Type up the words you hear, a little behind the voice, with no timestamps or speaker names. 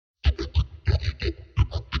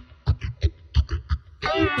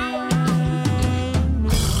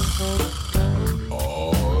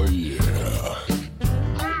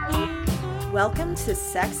Welcome to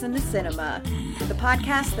Sex and the Cinema, the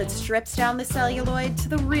podcast that strips down the celluloid to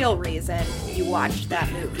the real reason you watched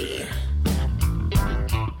that movie.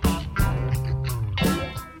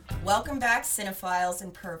 Welcome back, cinephiles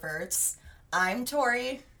and perverts. I'm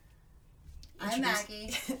Torie. I'm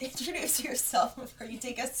Maggie. Introduce yourself before you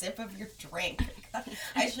take a sip of your drink.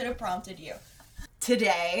 I should have prompted you.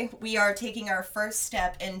 Today, we are taking our first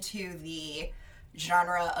step into the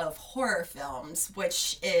genre of horror films,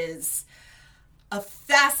 which is a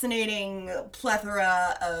fascinating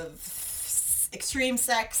plethora of extreme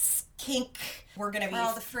sex, kink. We're going to be...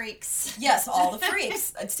 all the freaks. Yes, all the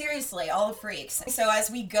freaks. Seriously, all the freaks. So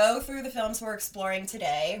as we go through the films we're exploring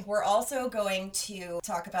today, we're also going to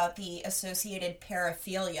talk about the associated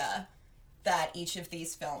paraphilia that each of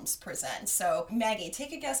these films present. So, Maggie,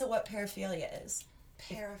 take a guess at what paraphilia is.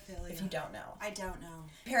 Paraphilia. If you don't know. I don't know.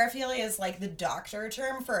 Paraphilia is like the doctor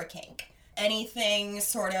term for a kink. Anything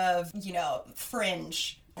sort of,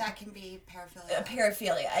 fringe. That can be paraphilia.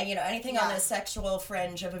 Paraphilia. Anything on the sexual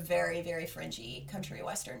fringe of a very, very fringy country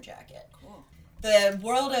western jacket. Cool. The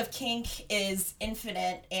world of kink is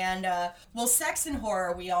infinite, and, sex and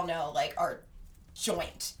horror, we all know, are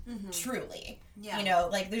joint, truly. Yeah.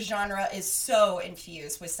 The genre is so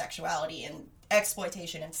infused with sexuality and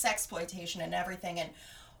exploitation and sexploitation and everything, and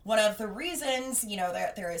one of the reasons,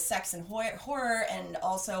 there is sex and horror, and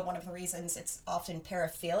also one of the reasons it's often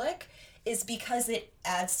paraphilic is because it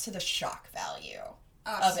adds to the shock value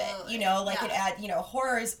of it.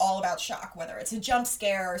 Horror is all about shock, whether it's a jump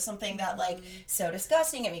scare or something that, so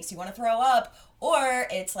disgusting it makes you want to throw up, or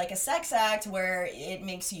it's like a sex act where it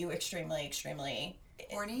makes you extremely, extremely...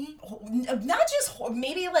 horny? Not just,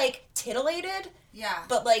 maybe, titillated. Yeah.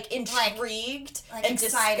 But, intrigued and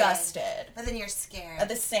excited, disgusted. But then you're scared. At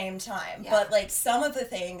the same time. Yeah. But, some of the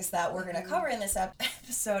things that we're going to cover in this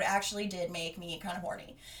episode actually did make me kind of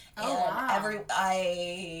horny. Oh, and wow.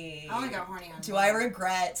 I only got horny on Do I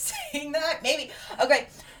regret saying that? Maybe. Okay.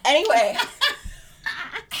 Anyway.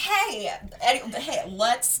 Hey,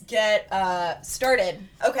 let's get started.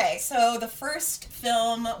 Okay, so the first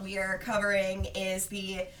film we are covering is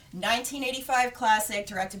the 1985 classic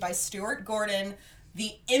directed by Stuart Gordon,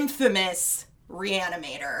 the infamous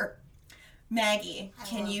RE-ANIMATOR. Maggie,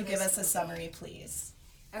 can you give us a summary, please?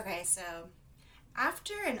 Okay, so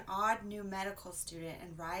after an odd new medical student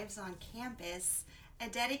arrives on campus, a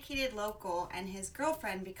dedicated local and his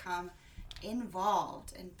girlfriend become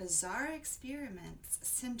involved in bizarre experiments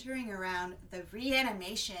centering around the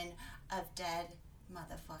reanimation of dead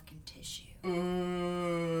motherfucking tissue.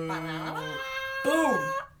 Boom.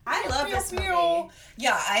 I love this movie.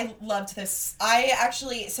 Yeah, I loved this. I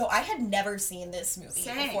had never seen this movie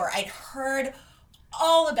before. I'd heard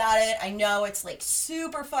all about it. I know it's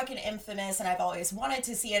super fucking infamous and I've always wanted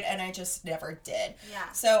to see it and I just never did. Yeah.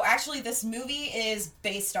 So actually this movie is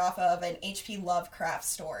based off of an H.P. Lovecraft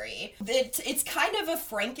story. It's kind of a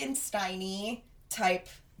Frankenstein-y type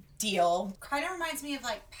deal. Kind of reminds me of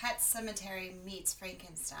Pet Sematary meets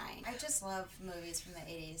Frankenstein. I just love movies from the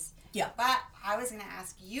 80s. Yeah. But I was going to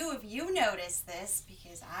ask you if you noticed this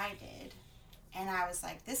because I did. And I was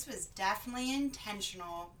like, this was definitely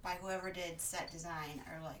intentional by whoever did set design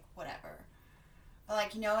or whatever.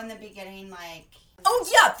 But in the beginning, oh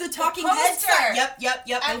yeah, the talking heads. Yep.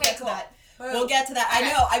 Okay, We'll get to cool. that. Boom. We'll get to that. Okay.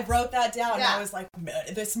 I know. I wrote that down. Yeah. And I was like,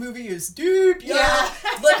 man, this movie is deep. Yeah.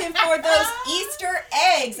 Looking for those Easter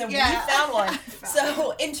eggs, and we found one. So,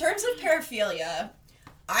 So, in terms of paraphilia,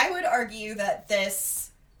 I would argue that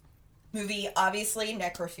this movie, obviously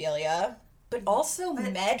necrophilia, but also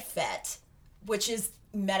MedFet, which is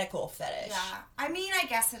medical fetish. yeah. I mean, I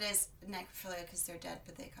guess it is necrophilia because they're dead,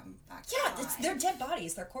 but they come back to life. They're dead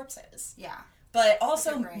bodies. They're corpses. Yeah. But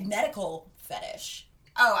also With their brains. medical fetish.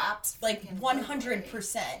 Oh, absolutely.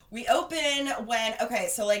 100%. We open when,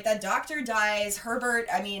 that doctor dies. Herb,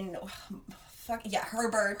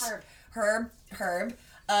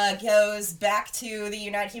 goes back to the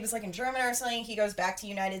he was in Germany or something. He goes back to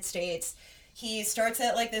United States. He starts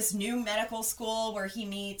at this new medical school where he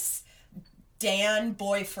meets Dan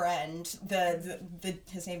boyfriend.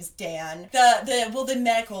 His name is Dan. The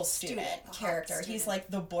medical student character. Student. He's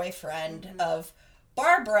the boyfriend of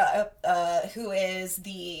Barbara, who is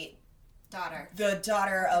the daughter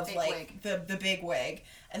of the big wig.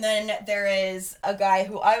 And then there is a guy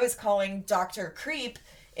who I was calling Dr. Creep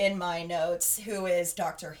in my notes, who is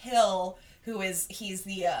Dr. Hill, he's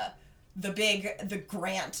the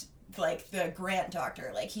Grant like the grant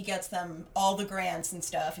doctor. Like he gets them all the grants and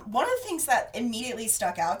stuff. One of the things that immediately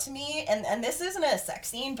stuck out to me, and this isn't a sex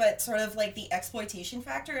scene, but sort of like the exploitation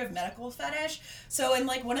factor of medical fetish. So in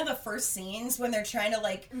like one of the first scenes when they're trying to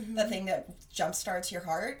like the thing that jumpstarts your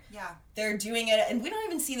heart, they're doing it, and we don't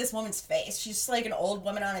even see this woman's face. She's just like an old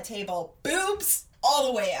woman on a table, boobs all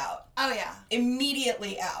the way out. Oh yeah,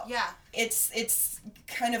 immediately out. Yeah. It's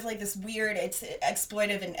kind of like this weird, it's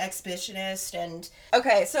exploitive and exhibitionist, and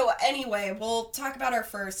okay, so anyway, we'll talk about our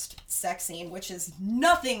first sex scene, which is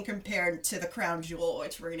nothing compared to the crown jewel,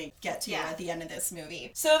 which we're gonna get to at the end of this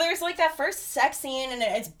movie. So there's like that first sex scene, and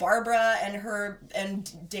it's Barbara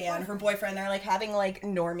and Dan, her boyfriend. They're like having like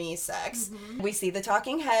normie sex. We see the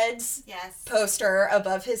Talking Heads poster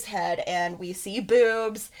above his head, and we see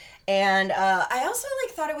boobs. And I also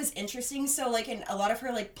like thought it was interesting. So like in a lot of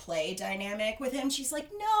her like play dynamic with him, she's like,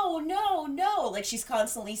 no, like she's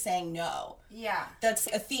constantly saying no. Yeah, that's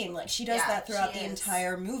a theme. Like she does that throughout the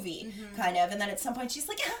entire movie, kind of. And then at some point she's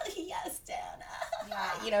like, oh, yes, Dan.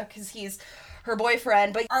 You know, because he's her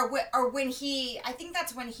boyfriend. But or when he, I think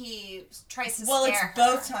that's when he tries to well, scare it's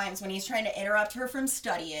her. both times, when he's trying to interrupt her from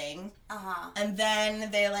studying, and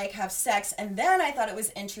then they like have sex. And then I thought it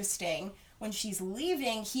was interesting, when she's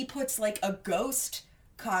leaving, he puts like a ghost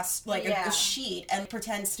like a sheet, and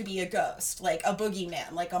pretends to be a ghost, like a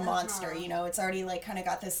boogeyman, like a monster. You know, it's already like kind of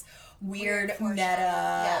got this weird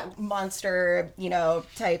meta monster, you know,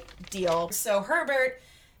 type deal. So Herbert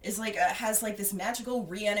is like has like this magical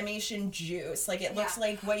reanimation juice. Like it looks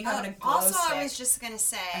like what you have in a glow also, stick. I was just gonna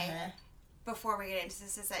say before we get into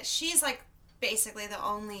this is that she's like basically the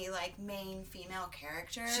only like main female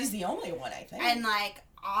character. She's the only one, I think. And like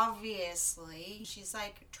obviously she's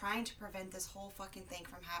like trying to prevent this whole fucking thing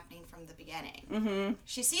from happening from the beginning.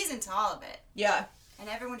 She sees into all of it. Yeah. And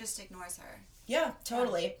everyone just ignores her. Yeah,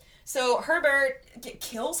 totally. Yeah. So Herbert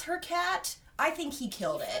kills her cat. I think he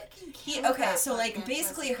killed it. So like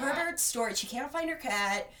basically Herbert's story, she can't find her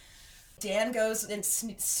cat. Dan goes and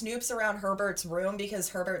snoops around Herbert's room because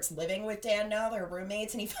Herbert's living with Dan now. They're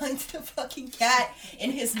roommates, and he finds the fucking cat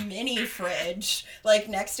in his mini fridge, like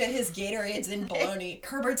next to his Gatorades and bologna.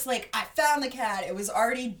 Herbert's like, I found the cat. It was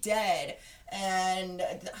already dead. And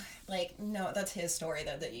like, no, that's his story,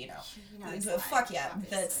 that you know. Fuck yeah,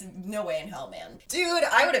 obviously. That's no way in hell, man. Dude,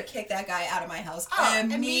 I would have kicked that guy out of my house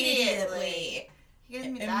immediately.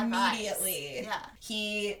 Immediately. Yeah.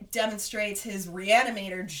 He demonstrates his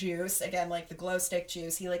RE-ANIMATOR juice, again, like the glow stick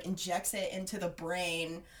juice. He like injects it into the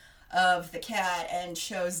brain of the cat and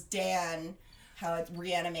shows Dan how it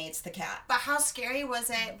reanimates the cat. But how scary was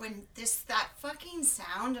it when that fucking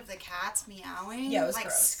sound of the cats meowing? Yeah, it was like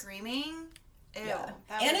gross. Screaming. Ew. Yeah.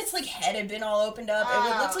 And its like head had been all opened up.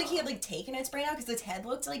 It looked like he had like taken its brain out, because its head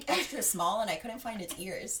looked like extra small, and I couldn't find its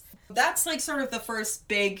ears. That's like sort of the first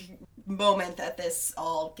big moment that this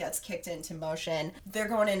all gets kicked into motion. They're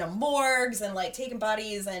going into morgues and like taking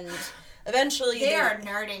bodies, and eventually they are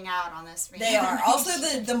nerding out on this. They are. Also,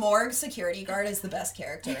 the morgue security guard is the best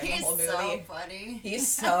character in the whole movie. He's so funny. He's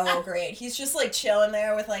so great. He's just like chilling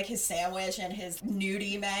there with like his sandwich and his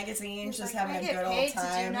nudie magazine, just like, having a good old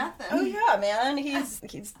time. To do nothing. Oh yeah, man.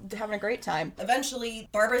 He's having a great time. Eventually,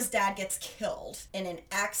 Barbara's dad gets killed in an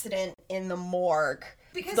accident in the morgue.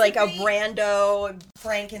 Because like a rando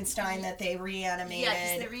Frankenstein that they reanimated. Yeah,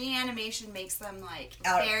 because the reanimation makes them like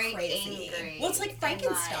out very crazy. Angry. Well, it's like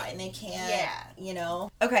Frankenstein. They can't, you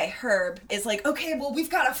know. Okay, Herb is like, okay, well, we've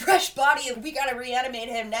got a fresh body and we gotta reanimate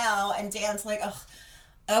him now. And Dan's like, ugh,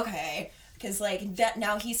 okay. Because like that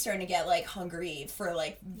now he's starting to get like hungry for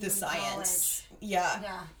like the science.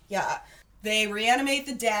 Yeah. They reanimate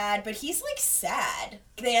the dad, but he's, like, sad.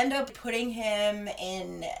 They end up putting him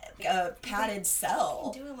in a padded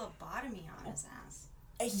cell. Do a lobotomy on his ass.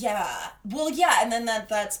 Yeah. Well, yeah, and then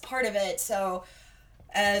that's part of it. So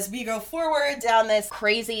as we go forward down this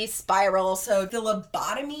crazy spiral, so the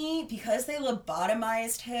lobotomy, because they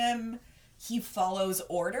lobotomized him, he follows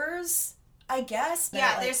orders, I guess.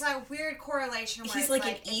 Yeah, there's a weird correlation where he's like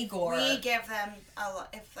an Igor. We give them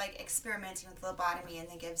experimenting with lobotomy, and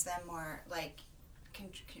it gives them more like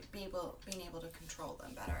being able to control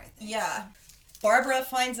them better, I think. Yeah. Barbara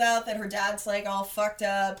finds out that her dad's like all fucked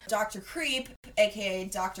up. Dr. Creep, aka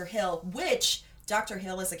Dr. Hill, which Dr.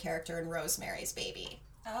 Hill is a character in Rosemary's Baby.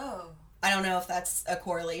 Oh. I don't know if that's a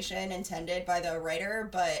correlation intended by the writer,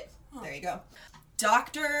 but there you go.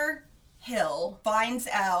 Dr. Hill finds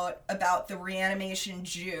out about the reanimation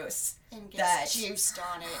juice and gets juiced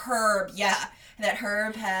on it. That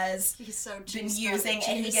Herb has been using,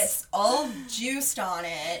 and he gets all juiced on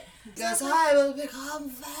it. Because I will become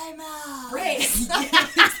famous. Right,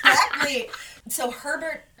 exactly. So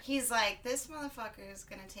Herbert... He's like, this motherfucker is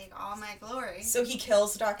gonna take all my glory. So he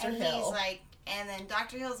kills Dr. And Hill. he's like, and then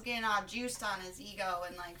Dr. Hill's getting all juiced on his ego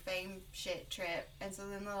and like fame shit trip. And so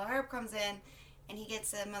then little Herb comes in and he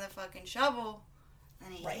gets a motherfucking shovel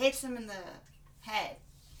and he hits him in the head.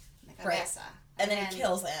 In the cabeza. And then he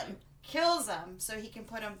kills him. Kills him so he can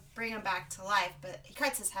bring him back to life, but he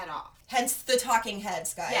cuts his head off. Hence the talking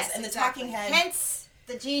heads, guys. Yes, and exactly. The talking head. Hence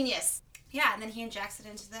the genius. Yeah, and then he injects it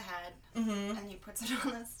into the head, and he puts it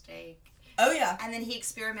on the stake. Oh, yeah. And then he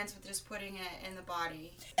experiments with just putting it in the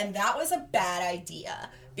body. And that was a bad idea,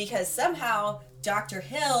 because somehow Dr.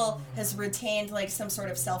 Hill has retained, like, some sort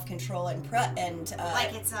of self-control and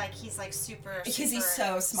like, it's like, he's, like, super... Because he's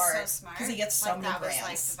so smart. So smart. Because he gets so many grants. That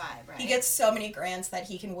was, like, the vibe, right? He gets so many grants that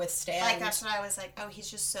he can withstand. Like, that's what I was like, oh, he's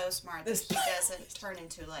just so smart that he doesn't turn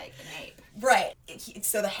into, like, an ape. Right.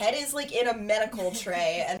 So the head is, like, in a medical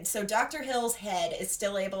tray, and so Dr. Hill's head is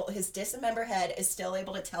still able... His dismembered head is still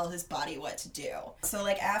able to tell his body what to do. So,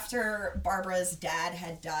 like, after Barbara's dad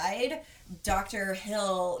had died... Dr.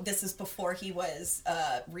 Hill, this is before he was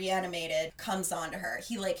reanimated, comes on to her.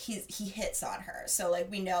 He hits on her. So, like,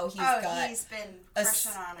 we know he's been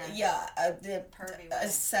crushing on her. Yeah, a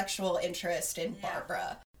sexual interest in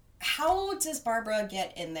Barbara. How does Barbara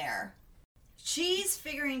get in there? She's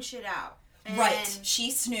figuring shit out. Right.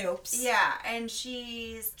 She snoops. Yeah, and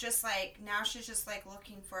she's just like, now she's just like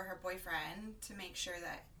looking for her boyfriend to make sure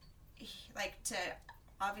that, to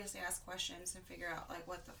obviously ask questions and figure out, like,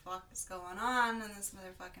 what the fuck is going on in this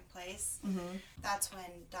motherfucking place. Mm-hmm. That's when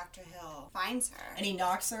Dr. Hill finds her. And he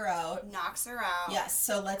knocks her out. Yes,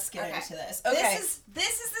 so let's get into this. Okay.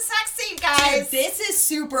 This is the sex scene, guys! Dude, this is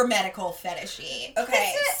super medical fetishy.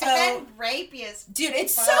 Okay, and rapey as dude,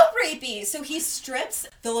 it's fuck. so rapey. So he strips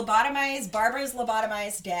Barbara's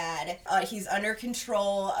lobotomized dad. He's under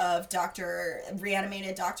control of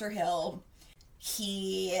reanimated Dr. Hill.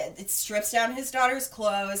 He strips down his daughter's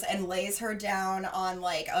clothes and lays her down on,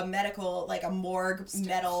 like, a morgue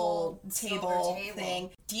metal table thing.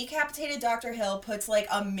 Decapitated Dr. Hill puts, like,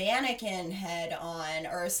 a mannequin head on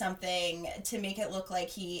or something to make it look like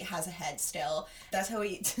he has a head still. That's how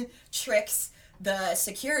he tricks the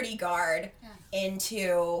security guard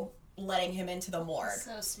into letting him into the morgue.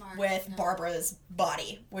 So smart. With Barbara's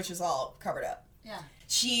body, which is all covered up. Yeah.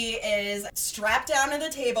 She is strapped down to the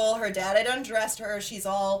table. Her dad had undressed her. She's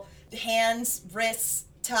all hands, wrists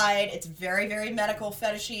tied. It's very, very medical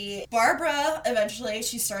fetishy. Barbara, eventually,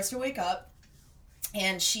 she starts to wake up,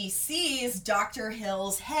 and she sees Dr.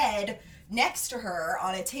 Hill's head next to her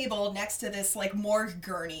on a table next to this, like, morgue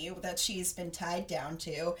gurney that she's been tied down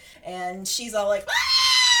to. And she's all like,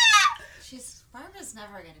 ah! Barbara's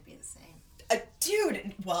never going to be the same.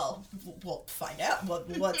 Dude, well, we'll find out.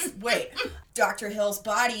 Wait. Dr. Hill's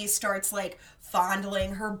body starts, like,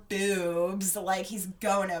 fondling her boobs. Like, he's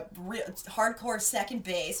going to hardcore second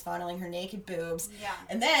base, fondling her naked boobs. Yeah.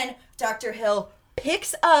 And then Dr. Hill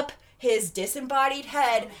picks up his disembodied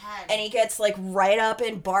head, and he gets, like, right up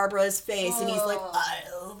in Barbara's face, and he's like,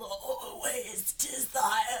 I've always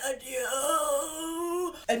desired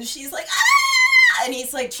you. And she's like, ah! And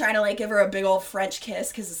he's, like, trying to, like, give her a big old French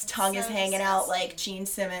kiss because his tongue is hanging out like Gene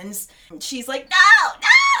Simmons. And she's like, no!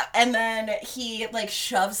 And then he, like,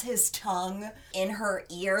 shoves his tongue in her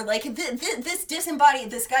ear. Like,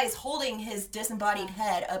 this guy is holding his disembodied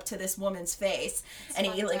head up to this woman's face. And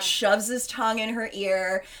he, like, shoves his tongue in her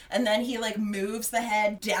ear. And then he, like, moves the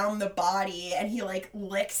head down the body. And he, like,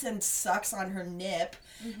 licks and sucks on her nip.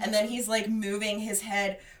 Mm-hmm. And then he's, like, moving his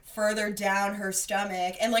head further down her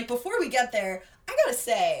stomach. And, like, before we get there, I gotta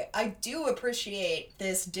say, I do appreciate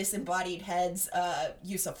this disembodied head's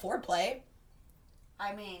use of foreplay.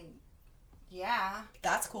 I mean, yeah.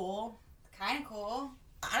 That's cool. Kind of cool.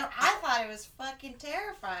 I thought it was fucking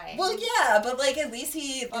terrifying. Well, yeah, but, like, at least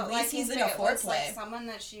he's in a foreplay. Was, like, someone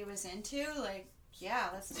that she was into, like, yeah,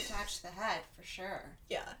 let's detach the head for sure.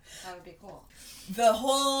 Yeah. That would be cool. The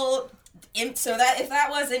whole... So that if that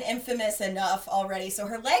wasn't infamous enough already, so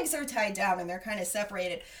her legs are tied down and they're kind of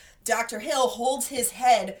separated. Dr. Hill holds his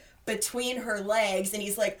head between her legs, and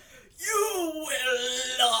he's like, you will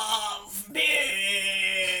love me.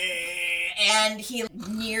 And he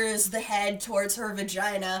nears the head towards her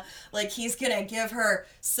vagina, like he's gonna give her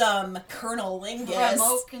some Colonel Lingus.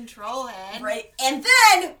 Remote control head. Right. And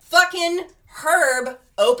then fucking Herb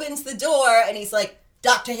opens the door, and he's like,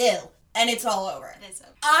 Dr. Hill. And it's all over. It is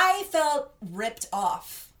over. I felt ripped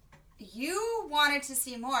off. You wanted to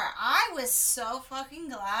see more. I was so fucking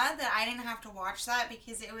glad that I didn't have to watch that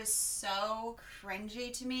because it was so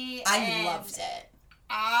cringy to me. I loved it.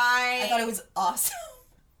 I thought it was awesome.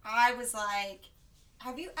 I was like,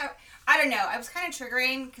 Have you? I don't know. I was kind of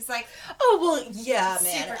triggering because, like. Oh well, yeah,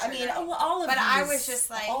 man. I mean, all of. But these, I was just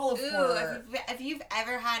like, ooh, if you've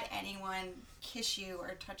ever had anyone kiss you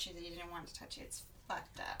or touch you that you didn't want to touch you, it's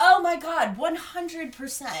fucked up. Oh my god,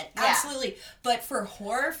 100%, absolutely. But for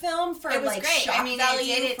horror film, for it was like great. shock I mean,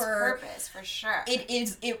 value, it did its for purpose for sure.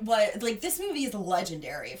 It was like this movie is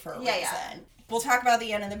legendary for a reason. Yeah. We'll talk about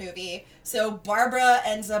the end of the movie. So Barbara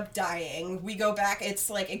ends up dying. We go back. It's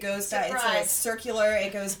like it goes back. It's like circular.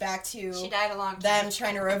 It goes back to she died a long time. Them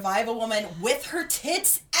trying to revive a woman with her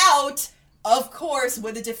tits out, of course,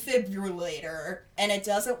 with a defibrillator, and it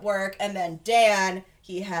doesn't work. And then Dan,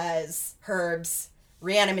 he has Herb's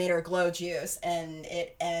RE-ANIMATOR glow juice, and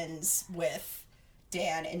it ends with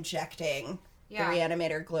Dan injecting the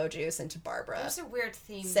RE-ANIMATOR glow juice into Barbara. There's a weird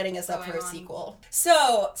theme setting us up for a sequel.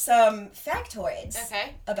 So, some factoids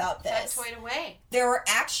okay. about this. Factoid away. There were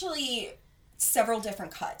actually several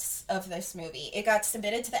different cuts of this movie. It got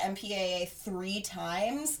submitted to the MPAA 3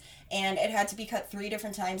 times, and it had to be cut 3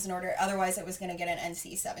 different times in order, otherwise it was going to get an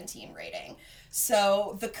NC-17 rating.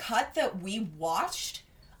 So, the cut that we watched,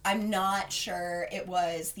 I'm not sure it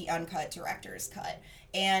was the uncut director's cut.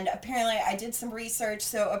 And apparently, I did some research,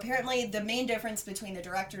 so apparently the main difference between the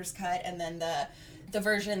director's cut and then the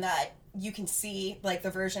version that you can see, like the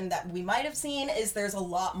version that we might have seen, is there's a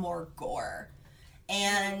lot more gore.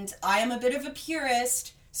 And I am a bit of a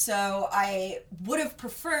purist, so I would have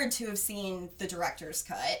preferred to have seen the director's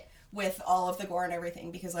cut with all of the gore and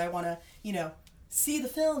everything, because I want to, see the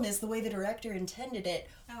film as the way the director intended it.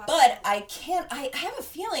 Oh, but I have a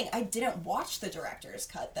feeling I didn't watch the director's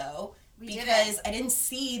cut, though. Because I didn't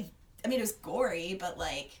see, I mean, it was gory, but,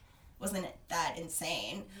 like, wasn't that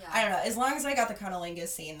insane? Yeah. I don't know. As long as I got the cunnilingus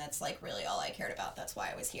scene, that's, like, really all I cared about. That's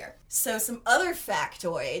why I was here. So, some other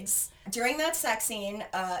factoids. During that sex scene,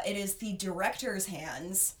 it is the director's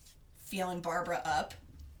hands feeling Barbara up.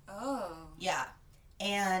 Oh. Yeah.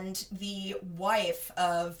 And the wife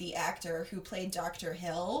of the actor who played Dr.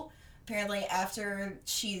 Hill, apparently after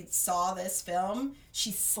she saw this film,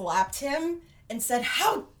 she slapped him and said,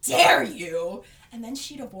 "How dare you?" And then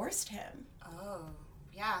she divorced him. Oh,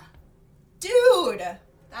 yeah. Dude!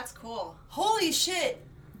 That's cool. Holy shit.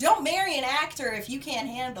 Don't marry an actor if you can't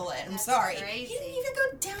handle it. I'm sorry. Crazy. He didn't even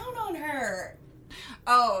go down on her.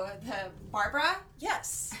 Oh, the Barbara?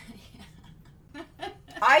 Yes.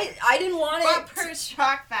 I didn't want it. But per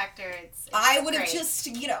shock factor, it's I would have just,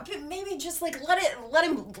 maybe just like let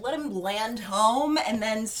him land home and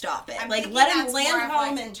then stop it. Like let him land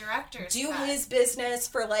home and do his business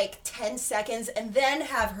for like 10 seconds and then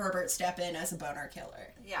have Herbert step in as a boner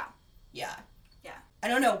killer. Yeah. Yeah. Yeah. I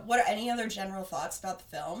don't know. What are any other general thoughts about the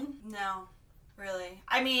film? No. Really.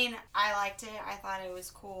 I mean, I liked it. I thought it was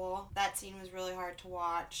cool. That scene was really hard to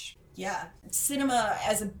watch. Yeah. Cinema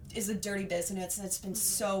is a dirty business, and it's been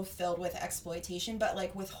so filled with exploitation, but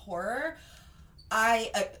like with horror,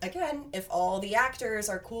 again, if all the actors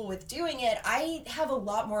are cool with doing it, I have a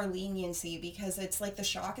lot more leniency because it's like the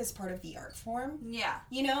shock is part of the art form. Yeah.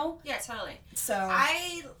 Yeah, totally. So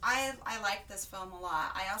I liked this film a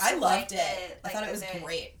lot. I loved it. I thought it was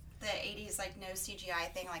great. The 80s, like, no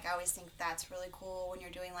CGI thing, like, I always think that's really cool when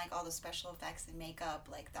you're doing, like, all the special effects and makeup,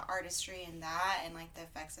 like, the artistry in that, and, like, the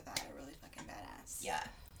effects of that are really fucking badass. Yeah.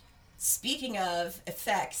 Speaking of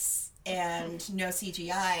effects and no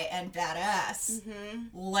CGI and badass,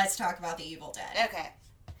 let's talk about The Evil Dead. Okay.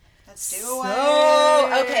 Let's do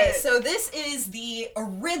it. So this is the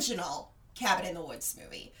original Cabin in the Woods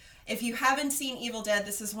movie. If you haven't seen Evil Dead,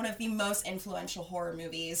 this is one of the most influential horror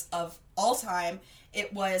movies of all time.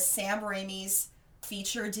 It was Sam Raimi's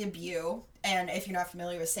feature debut, and if you're not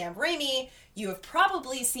familiar with Sam Raimi, you have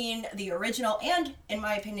probably seen the original and, in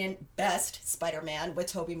my opinion, best Spider-Man with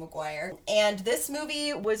Tobey Maguire. And this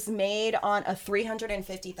movie was made on a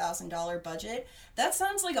 $350,000 budget. That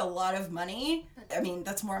sounds like a lot of money. I mean,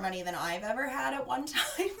 that's more money than I've ever had at one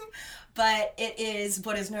time. But it is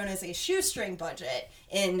what is known as a shoestring budget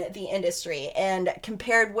in the industry, and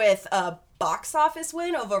compared with a box office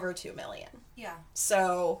win of over $2 million. Yeah.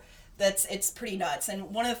 So it's pretty nuts.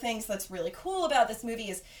 And one of the things that's really cool about this movie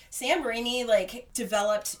is Sam Raimi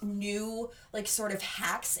developed new sort of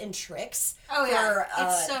hacks and tricks for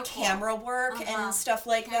camera work and stuff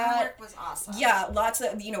like that. Camera work was awesome. Yeah, lots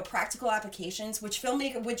of practical applications, which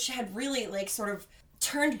had really sort of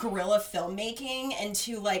turned guerrilla filmmaking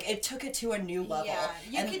into it took it to a new level. Yeah,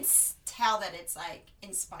 you could tell that it's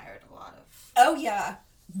inspired a lot of. Oh yeah.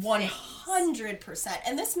 100%.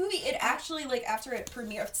 And this movie, it actually, after it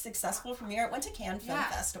premiered, successful premiere, it went to Cannes Film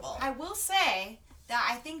Festival. I will say That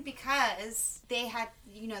I think because they had,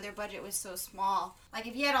 their budget was so small. Like,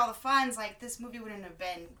 if you had all the funds, like, this movie wouldn't have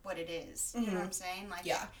been what it is. You know what I'm saying? Like,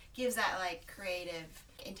 it gives that, like, creative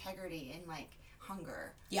integrity and, like,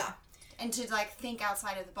 hunger. Yeah. And to, like, think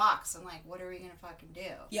outside of the box and, like, what are we gonna fucking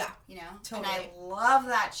do? Yeah. Totally. And I love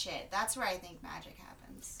that shit. That's where I think magic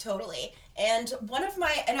happens. Totally. And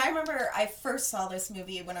I remember I first saw this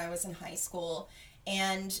movie when I was in high school,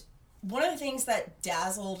 and one of the things that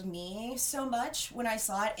dazzled me so much when I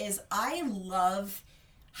saw it is I love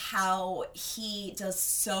how he does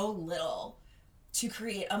so little to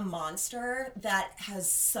create a monster that has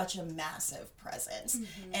such a massive presence.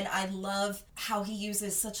 And I love how he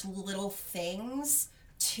uses such little things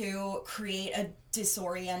to create a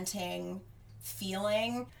disorienting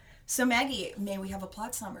feeling. So Maggie, may we have a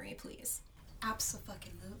plot summary, please? Absolutely.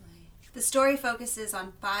 The story focuses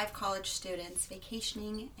on 5 college students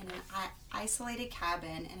vacationing in an isolated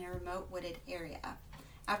cabin in a remote wooded area.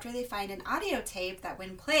 After they find an audio tape that,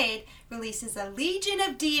 when played, releases a legion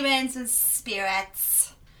of demons and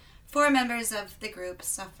spirits. 4 members of the group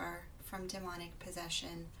suffer from demonic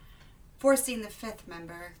possession, forcing the 5th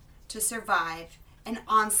member to survive an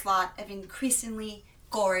onslaught of increasingly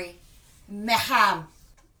gory mayhem.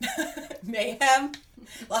 Mayhem?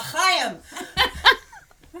 L'chaim!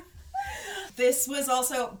 This was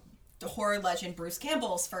also horror legend Bruce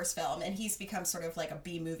Campbell's first film, and he's become sort of like a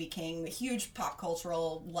B-movie king, the huge pop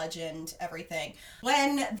cultural legend, everything.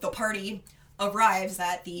 When the party arrives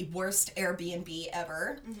at the worst Airbnb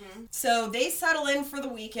ever, so they settle in for the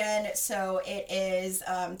weekend. So it is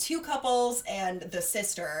 2 couples and the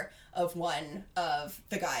sister of one of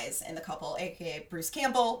the guys in the couple, aka Bruce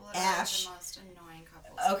Campbell, Ash. The most annoying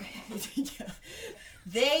couple. Okay. Yeah.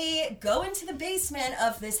 They go into the basement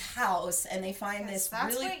of this house and they find this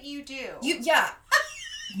that's really... That's what you do. Yeah.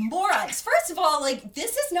 Morons. First of all, like,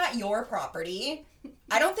 this is not your property.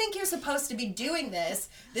 I don't think you're supposed to be doing this.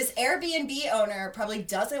 This Airbnb owner probably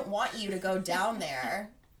doesn't want you to go down there.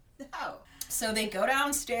 No. So they go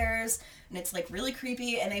downstairs and it's, like, really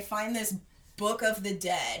creepy, and they find this Book of the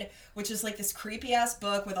Dead, which is, like, this creepy-ass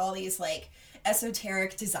book with all these, like,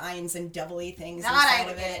 esoteric designs and devilly things inside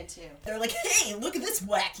of it. They're like, hey, look at this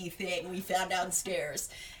wacky thing we found downstairs.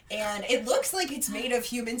 And it looks like it's made of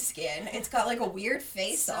human skin. It's got like a weird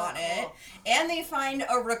face on it. And they find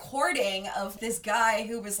a recording of this guy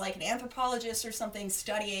who was like an anthropologist or something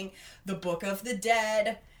studying the Book of the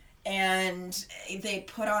Dead. And they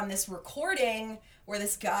put on this recording where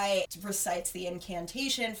this guy recites the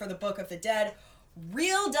incantation for the Book of the Dead.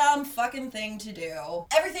 Real dumb fucking thing to do.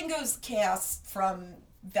 Everything goes chaos from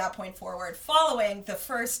that point forward, following the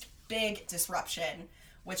first big disruption,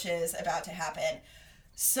 which is about to happen.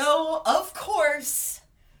 So, of course,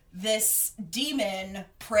 this demon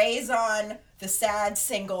preys on the sad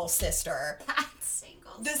single sister. She's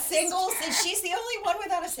the only one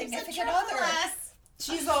without a significant other.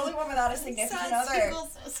 She's the only one without a significant other. Single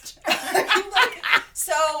sister.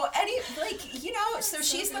 So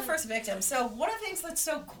she's the first victim. So one of the things that's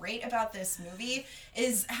so great about this movie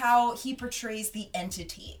is how he portrays the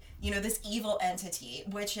entity. This evil entity,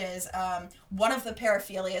 which is one of the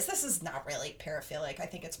paraphilias. This is not really paraphilic. I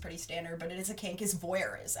think it's pretty standard, but it is a kink, is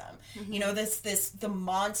voyeurism. The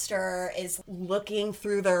monster is looking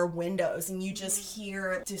through their windows and you just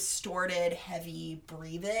hear distorted, heavy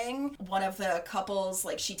breathing. One of the couples,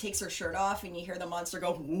 like, she takes her shirt off and you hear the monster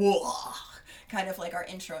go, whoa, kind of like our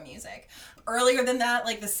intro music. Earlier than that,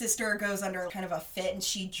 like, the sister goes under kind of a fit and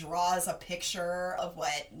she draws a picture of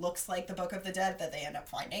what looks like the Book of the Dead that they end up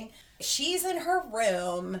finding. She's in her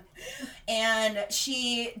room and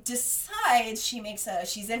she decides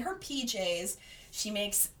she's in her PJs. She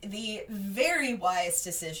makes the very wise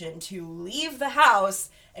decision to leave the house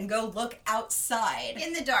and go look outside.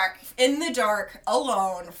 In the dark. In the dark,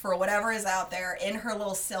 alone, for whatever is out there, in her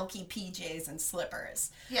little silky PJs and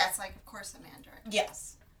slippers. Yes, like, of course, a mandrake.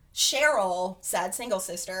 Yes. Cheryl, sad single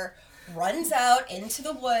sister, runs out into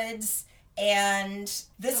the woods, and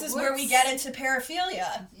this is where we get into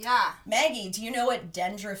paraphilia. Yeah. Maggie, do you know what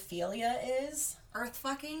dendrophilia is? Earth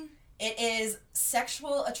fucking? It is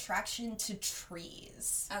sexual attraction to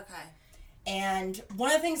trees. Okay. And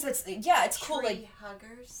one of the things it's cool, like... Tree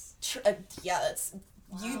huggers?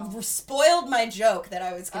 You spoiled my joke that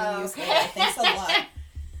I was going to use later. Thanks a lot.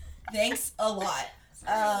 Thanks a lot.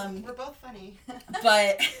 Sorry, we're both funny.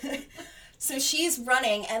 But So she's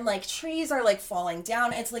running and like trees are like falling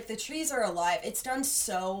down. It's like the trees are alive. It's done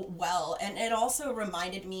so well. And it also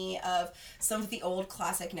reminded me of some of the old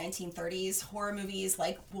classic 1930s horror movies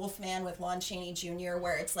like Wolfman with Lon Chaney Jr.,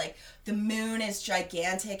 where it's like the moon is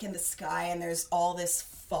gigantic in the sky and there's all this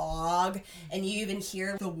fog and you even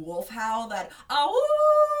hear the wolf howl, that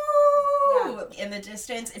in the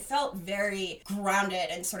distance. It felt very grounded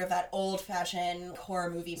and sort of that old-fashioned horror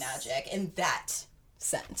movie magic in that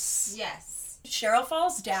sense. Yes. Cheryl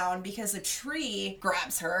falls down because a tree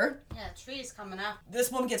grabs her. Yeah, a tree's coming up.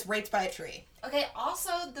 This woman gets raped by a tree. Okay,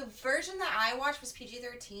 also, the version that I watched was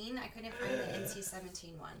PG-13. I couldn't find the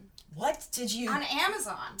NC-17 one. What? Did you... On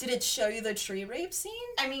Amazon. Did it show you the tree rape scene?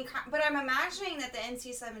 I mean, but I'm imagining that the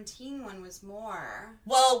NC-17 one was more.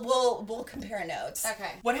 Well, we'll compare notes.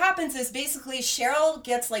 Okay. What happens is basically Cheryl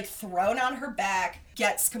gets like thrown on her back,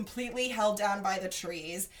 gets completely held down by the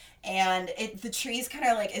trees, and the trees kind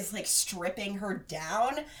of like is like stripping her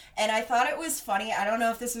down. And I thought it was funny. I don't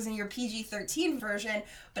know if this was in your PG-13 version,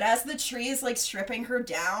 but as the tree is like stripping her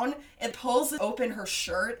down, it pulls open her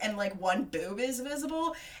shirt and like one boob is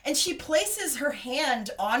visible, and she places her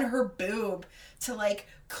hand on her boob to like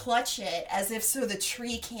clutch it as if so the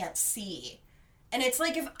tree can't see. And it's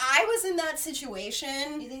like, if I was in that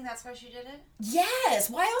situation... You think that's why she did it? Yes!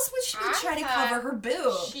 Why else would she be trying to cover her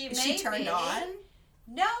boob? Is she turned on?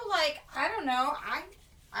 No, like, I don't know.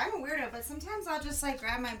 I'm a weirdo, but sometimes I'll just, like,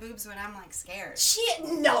 grab my boobs when I'm, like, scared.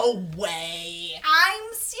 No way! I'm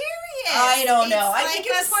serious! I don't know. Like I think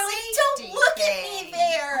it was more like, don't look at me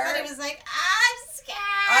there! I thought it was like, I'm scared!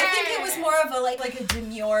 I think it was more of a, like a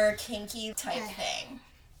demure, kinky type thing.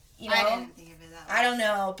 You know? I didn't think of it that way. I don't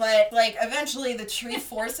know, but, like, eventually the tree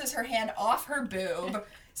forces her hand off her boob.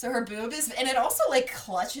 So her boob is, and it also like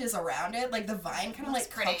clutches around it, like the vine kind of like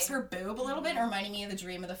cups her boob a little bit, reminding me of The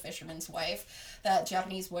Dream of the Fisherman's Wife, that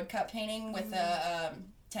Japanese woodcut painting with the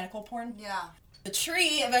tentacle porn. Yeah. The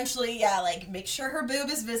tree eventually, like makes sure her boob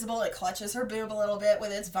is visible. It clutches her boob a little bit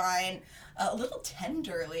with its vine, a little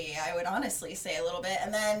tenderly, I would honestly say a little bit,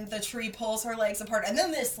 and then the tree pulls her legs apart, and then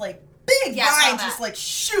this like big vine just like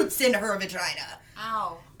shoots into her vagina.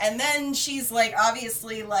 Ow. And then she's like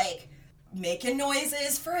obviously like making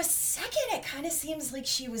noises. For a second, it kind of seems like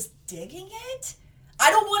she was digging it. I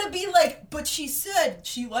don't want to be like, but she said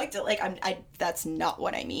she liked it. Like, that's not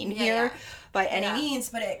what I mean here by any means,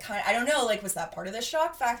 but it kind of, I don't know, like, was that part of the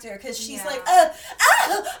shock factor? Because she's like, a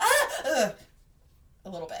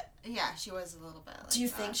little bit. Yeah, she was a little bit like Do you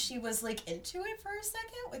think she was, like, into it for a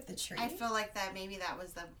second with the tree? I feel like that maybe that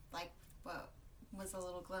was the, like, what was a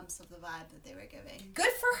little glimpse of the vibe that they were giving.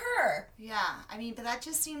 Good for her. Yeah, I mean, but that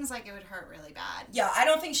just seems like it would hurt really bad. Yeah, I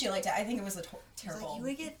don't think she liked it. I think it was a terrible... Like, you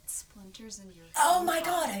would get splinters in your... Oh my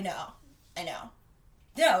god, I know.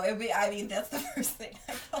 No, it would be, I mean, that's the first thing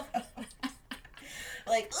I thought of.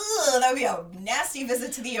 Like, ugh, that would be a nasty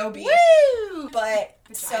visit to the OB. Woo! But,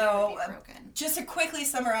 Vagina so, would be broken. Just to quickly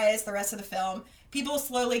summarize the rest of the film, people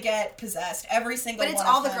slowly get possessed. Every single one of them. But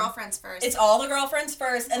it's all the girlfriends first. It's all the girlfriends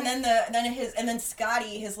first, and then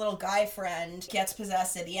Scotty, his little guy friend, gets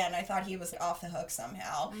possessed at the end. I thought he was off the hook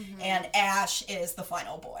somehow. Mm-hmm. And Ash is the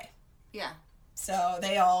final boy. Yeah. So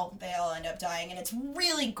they all end up dying, and it's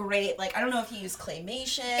really great. Like, I don't know if you use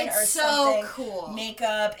claymation or something. It's so cool.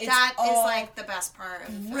 Makeup. It's that all is like the best part of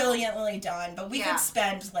the film. Brilliantly done. But we could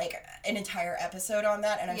spend like an entire episode on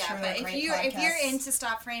that, and I'm sure but a great if you're into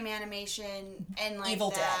stop frame animation and like Evil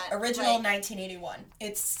that, Dead, original like, 1981.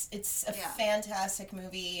 It's a fantastic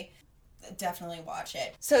movie. Definitely watch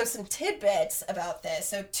it. So some tidbits about this.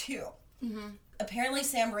 So 2. Mm-hmm. Apparently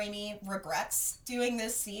Sam Raimi regrets doing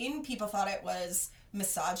this scene. People thought it was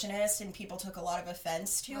misogynist and people took a lot of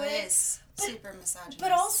offense to it. It is super misogynist.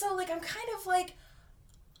 But also, like, I'm kind of like...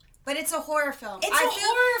 But it's a horror film.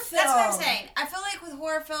 Horror film. That's what I'm saying. I feel like with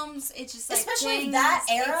horror films, it's just like... Especially that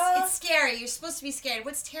era. It's scary. You're supposed to be scared.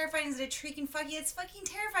 What's terrifying is that a tree can fuck you. It's fucking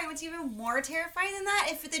terrifying. What's even more terrifying than that?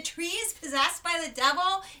 If the tree is possessed by the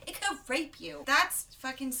devil, it could rape you. That's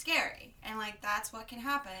fucking scary. And, like, that's what can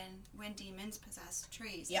happen when demons possess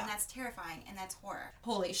trees. Yeah. And that's terrifying. And that's horror.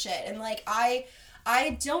 Holy shit. And, like, I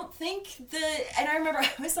don't think and I remember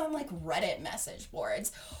I was on, like, Reddit message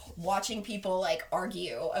boards watching people, like,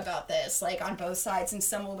 argue about this, like, on both sides, and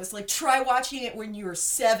someone was like, try watching it when you were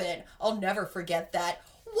 7. I'll never forget that.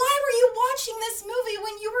 Why were you watching this movie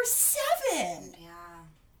when you were 7?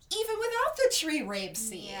 Yeah. Even without the tree rape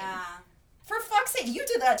scene. Yeah. For fuck's sake, you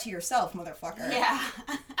did that to yourself, motherfucker. Yeah.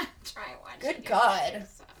 Try watching. Good God.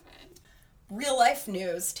 Real life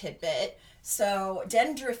news tidbit. So,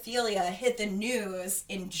 dendrophilia hit the news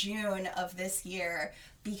in June of this year.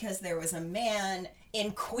 because there was a man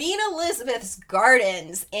in Queen Elizabeth's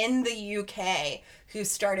gardens in the UK who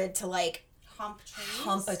started to, like, hump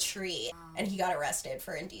a tree. Wow. And he got arrested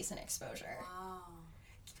for indecent exposure. Wow.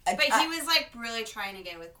 But he was, like, really trying to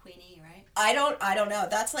get with Queenie, right? I don't know.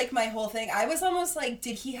 That's, like, my whole thing. I was almost like,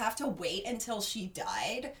 did he have to wait until she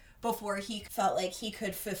died before he felt like he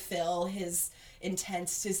could fulfill his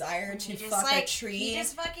intense desire to fuck a tree? He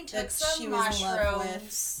just fucking took some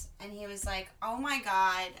mushrooms, and he was like, oh my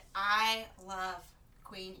god, I love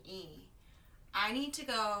Queen E. I need to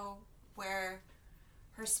go where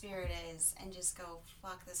her spirit is and just go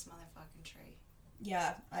fuck this motherfucking tree.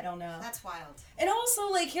 Yeah, I don't know. That's wild. And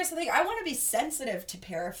also, like, here's the thing. I want to be sensitive to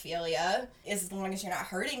paraphilia as long as you're not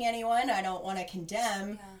hurting anyone. I don't want to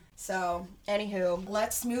condemn. Yeah. So, anywho,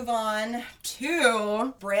 let's move on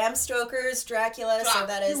to Bram Stoker's Dracula. So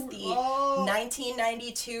that is the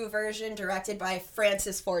 1992 version directed by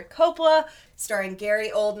Francis Ford Coppola, starring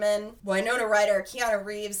Gary Oldman, Winona Ryder, Keanu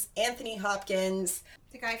Reeves, Anthony Hopkins.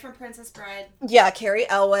 The guy from Princess Bride. Yeah, Cary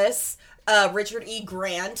Elwes, Richard E.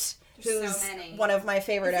 Grant, who's one of my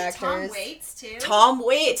favorite actors. Tom Waits, too? Tom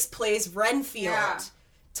Waits plays Renfield. Yeah.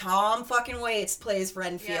 Tom fucking Waits plays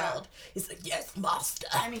Renfield. Yeah. He's like, yes, master.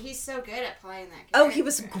 I mean, he's so good at playing that character. Oh, he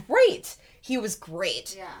was great. He was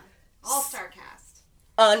great. Yeah. All-star cast.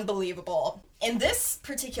 Unbelievable. In this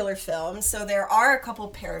particular film, so there are a couple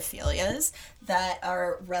paraphilias that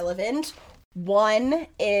are relevant. One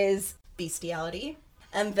is bestiality.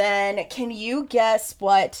 And then, can you guess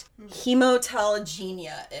what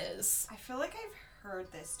hematologynia is? I feel like I've heard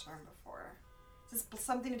this term before. Is this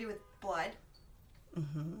something to do with blood?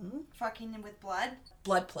 Mm-hmm. Fucking with blood?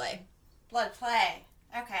 Blood play. Blood play.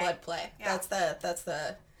 Okay. Blood play. Yeah. That's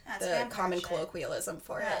the common colloquialism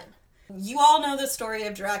for it. You all know the story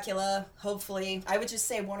of Dracula, hopefully. I would just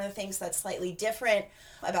say one of the things that's slightly different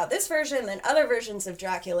about this version than other versions of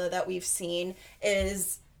Dracula that we've seen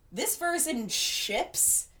is this version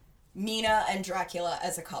ships Mina and Dracula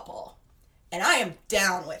as a couple. And I am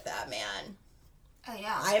down with that, man. Oh,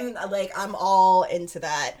 yeah. I'm all into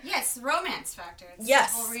that. Yes, the romance factor. It's the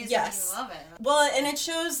whole reason you love it. Well, and it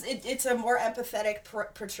shows, it's a more empathetic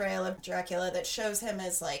portrayal of Dracula that shows him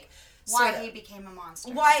as, like, why he became a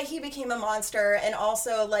monster. Why he became a monster, and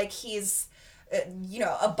also, like, he's,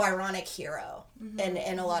 a Byronic hero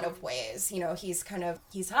in a lot of ways. You know, he's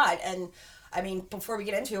hot. And, I mean, before we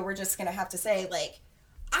get into it, we're just going to have to say, like,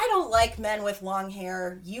 I don't like men with long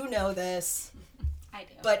hair. You know this. I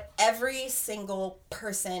do. But every single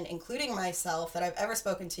person, including myself, that I've ever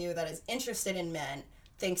spoken to that is interested in men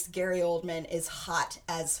thinks Gary Oldman is hot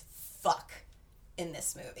as fuck in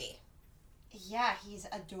this movie. Yeah, he's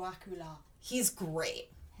a Dracula. He's great.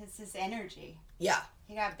 His energy. Yeah.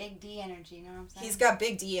 He got big D energy, you know what I'm saying? He's got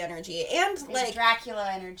big D energy. And, like, Dracula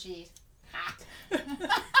energy.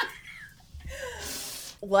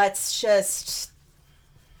 Let's just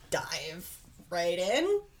dive right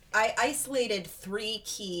in. I isolated 3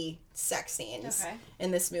 key sex scenes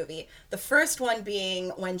in this movie. The first one being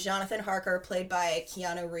when Jonathan Harker, played by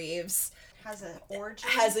Keanu Reeves,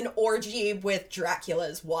 has an orgy with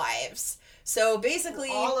Dracula's wives. So basically,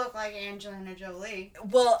 who all look like Angelina Jolie.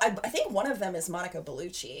 Well, I think one of them is Monica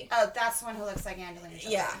Bellucci. Oh, that's the one who looks like Angelina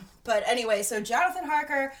Jolie. Yeah, but anyway, so Jonathan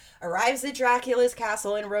Harker arrives at Dracula's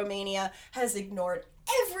castle in Romania, has ignored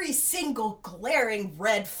every single glaring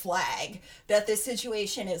red flag that this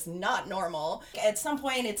situation is not normal. At some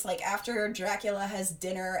point, it's like after Dracula has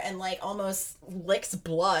dinner and, like, almost licks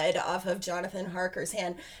blood off of Jonathan Harker's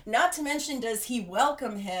hand. Not to mention, does he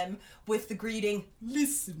welcome him with the greeting,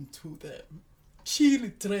 "Listen to them,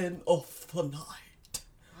 children of the night.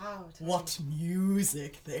 Wow, what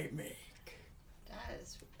music they make." That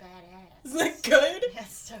is badass. Is that good?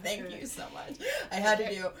 Yes, so Thank good. you so much. I had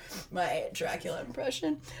to do my Dracula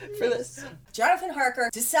impression for this. Jonathan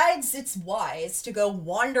Harker decides it's wise to go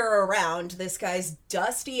wander around this guy's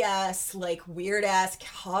dusty-ass, like, weird-ass,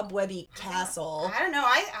 cobwebby castle. I don't know.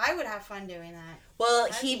 I would have fun doing that.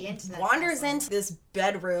 Well, he wanders into this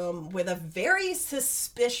bedroom with a very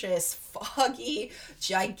suspicious, foggy,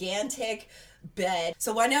 gigantic bed.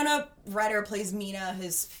 So Winona Ryder plays Mina,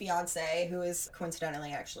 his fiance, who is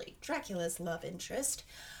coincidentally actually Dracula's love interest.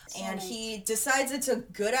 And he decides it's a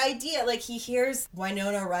good idea. Like, he hears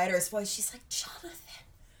Winona Ryder's voice. She's like, Jonathan,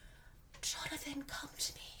 come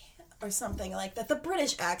to me. Or something like that. The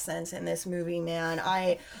British accents in this movie, man,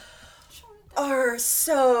 are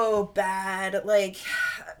so bad. Like,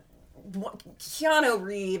 Keanu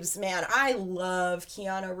Reeves, man, I love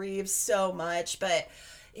Keanu Reeves so much, but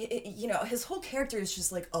his whole character is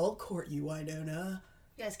just like, I'll court you, Winona.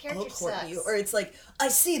 Yeah, his character sucks. Or it's like, I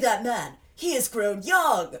see that man. He has grown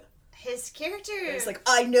young. His character is like,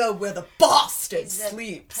 I know where the bastard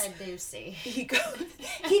sleeps. Peducey. He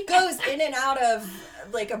goes in and out of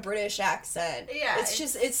like a British accent. Yeah.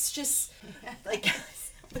 It's just like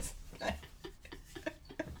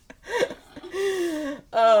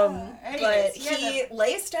but he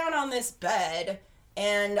lays down on this bed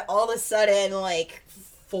and all of a sudden like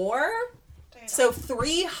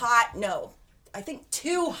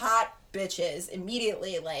two hot bitches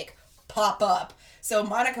immediately like pop up. So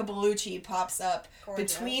Monica Bellucci pops up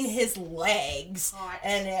between his legs,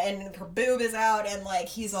 and her boob is out, and like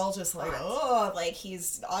he's all just like, oh, like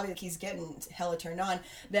he's getting hella turned on.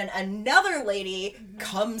 Then another lady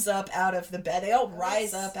comes up out of the bed. They all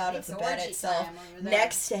rise up out of the bed itself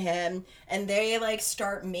next to him, and they like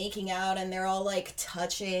start making out, and they're all like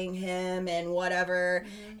touching him and whatever.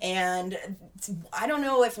 And I don't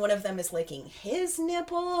know if one of them is licking his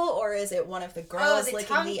nipple or is it one of the girls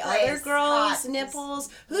licking the other girl's nipples.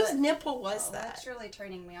 Whose nipple was that? That's really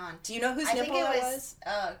turning me on. Do you know whose nipple that was?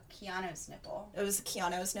 Keanu's nipple. It was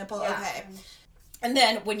Keanu's nipple? Yeah. Okay. And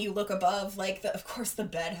then when you look above, like, of course the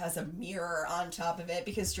bed has a mirror on top of it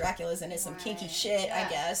because Dracula's into some kinky shit, I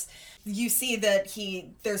guess. You see that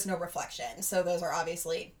there's no reflection. So those are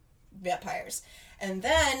obviously vampires. And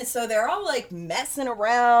then, so they're all, like, messing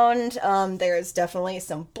around. There's definitely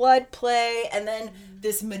some blood play. And then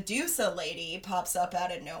this Medusa lady pops up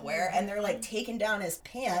out of nowhere. And they're, like, taking down his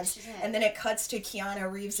pants. And then it cuts to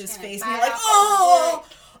Keanu Reeves' face. And you're like,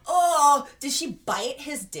 oh, did she bite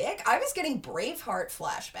his dick? I was getting Braveheart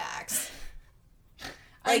flashbacks.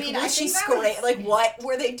 Like, was she screaming? Like, what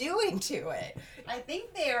were they doing to it? I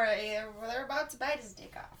think they're about to bite his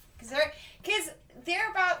dick off. Because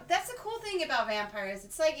that's the cool thing about vampires.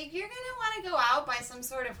 It's like, if you're going to want to go out by some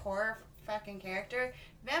sort of horror fucking character,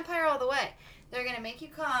 vampire all the way. They're going to make you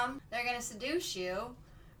come, they're going to seduce you,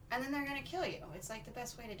 and then they're going to kill you. It's like the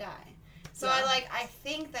best way to die. So I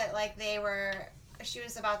think that like she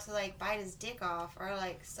was about to like bite his dick off or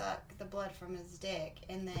like suck the blood from his dick,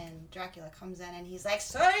 and then Dracula comes in and he's like,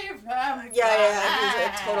 save him! Yeah,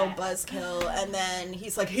 he's a total buzzkill, and then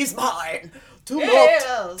he's like, he's mine! Do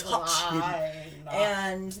not touch him!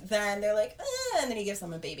 And then they're like, and then he gives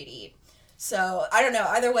them a baby to eat. So, I don't know,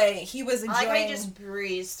 either way, he was enjoying... I like how he just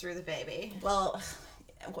breezed through the baby. Well,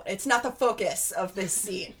 it's not the focus of this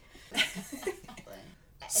scene. And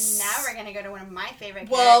now we're going to go to one of my favorite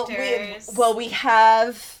characters. We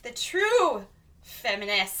have... the true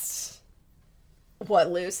feminist.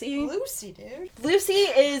 What, Lucy? Lucy, dude. Lucy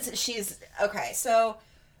she's... Okay, so...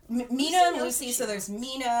 Mina and Lucy, so there's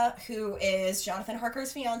Mina, who is Jonathan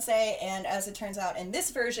Harker's fiance, and as it turns out in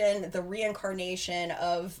this version, the reincarnation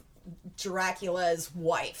of Dracula's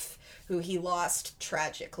wife, who he lost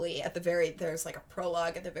tragically there's like a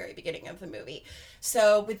prologue at the very beginning of the movie.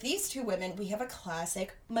 So with these two women, we have a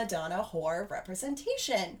classic Madonna whore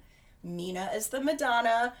representation. Mina is the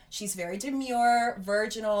Madonna. She's very demure,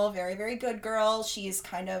 virginal, very, very good girl. She's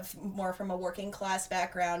kind of more from a working class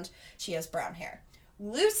background. She has brown hair.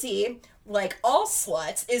 Lucy, like all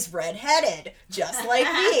sluts, is redheaded, just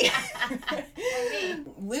like me.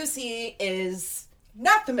 Lucy is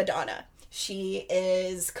not the Madonna. She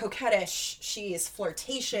is coquettish. She is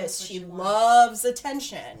flirtatious. She loves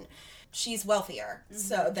attention. She's wealthier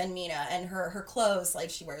than Mina, and her clothes, like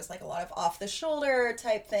she wears like a lot of off the shoulder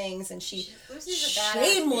type things, and she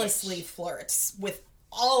shamelessly flirts with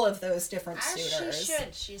all of those different suitors. She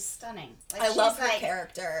should. She's stunning. Like, I love her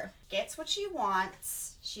character. Gets what she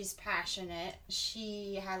wants. She's passionate.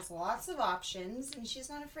 She has lots of options, and she's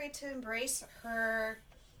not afraid to embrace her,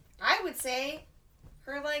 I would say,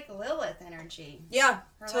 her, like, Lilith energy. Yeah,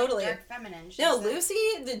 her, totally. Like, dark feminine. Lucy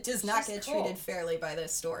does not get treated fairly by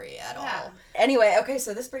this story at all. Anyway, okay,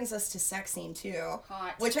 so this brings us to sex scene 2.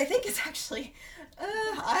 Hot. Which I think is actually...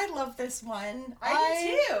 I love this one.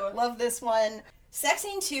 I do too. Love this one. Sex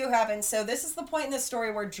scene 2 happens, so this is the point in the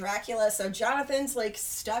story where so Jonathan's, like,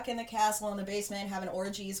 stuck in the castle in the basement having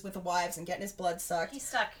orgies with the wives and getting his blood sucked. He's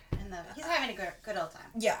stuck he's having a good old time.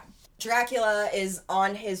 Yeah. Dracula is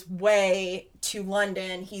on his way to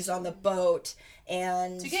London. He's on the boat,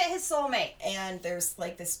 and... to get his soulmate. And there's,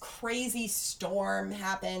 like, this crazy storm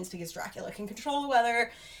happens because Dracula can control the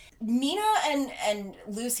weather. Mina and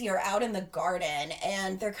Lucy are out in the garden,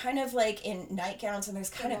 and they're kind of like in nightgowns, and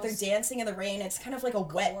they're dancing in the rain. It's kind of like a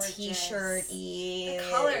wet t-shirt-y. The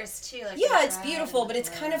colors too. Like it's beautiful, but it's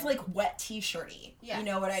kind of like wet t-shirt-y. Yeah. You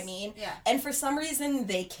know what I mean? Yeah. And for some reason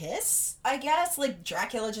they kiss, I guess. Like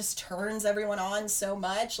Dracula just turns everyone on so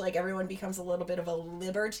much, like everyone becomes a little bit of a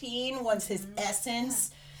libertine once his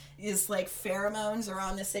essence is like pheromones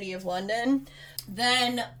around the city of London.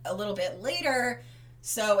 Then a little bit later,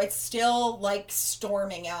 So it's still, like,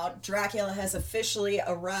 storming out. Dracula has officially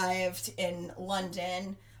arrived in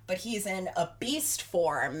London, but he's in a beast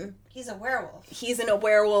form. He's a werewolf. He's in a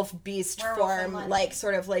werewolf beast form, London. like,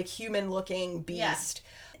 sort of, like, human-looking beast.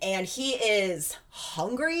 Yeah. And he is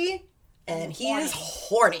hungry, and he is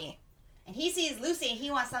horny. And he sees Lucy, and he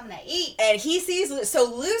wants something to eat. And he sees...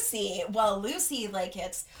 So Lucy, like,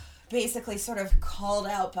 it's... basically sort of called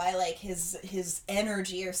out by, like, his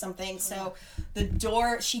energy or something. So the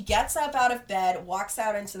door, she gets up out of bed, walks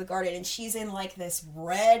out into the garden, and she's in, like, this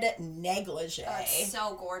red negligee. Oh, it's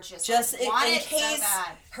so gorgeous. Just in case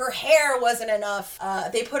her hair wasn't enough,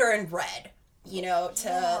 they put her in red, you know,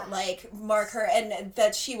 to like mark her, and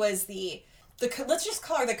that she was the let's just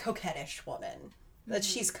call her the coquettish woman. That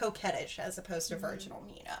she's coquettish as opposed to virginal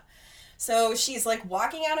Mina. So she's, like,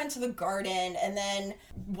 walking out into the garden, and then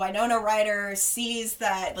Winona Ryder sees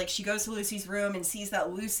that, like, she goes to Lucy's room and sees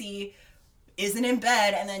that Lucy isn't in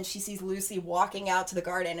bed, and then she sees Lucy walking out to the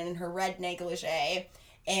garden in her red negligee,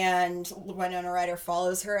 and Winona Ryder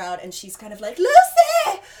follows her out, and she's kind of like,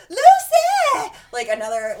 Lucy! Lucy! Like,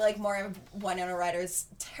 another, like, more of Winona Ryder's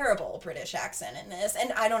terrible British accent in this,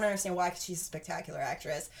 and I don't understand why, because she's a spectacular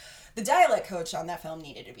actress. The dialect coach on that film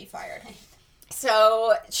needed to be fired.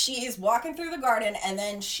 So she's walking through the garden, and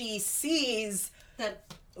then she sees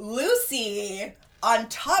Lucy on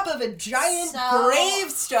top of a giant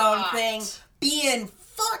gravestone thing being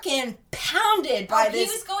fucking pounded by this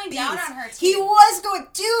he was going beast. down on her, too. He was going...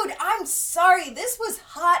 Dude, I'm sorry. This was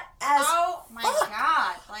hot as my fuck.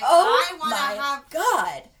 God. Like, oh, I want to have...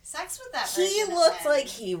 God. Sex with that He looked like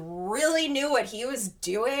he really knew what he was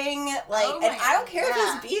doing. Like, and I don't care if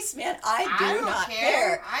he's beast, man. I do not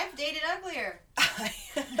care. I've dated uglier. I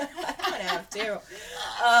would have to.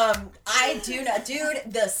 I do not. Dude,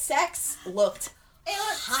 the sex looked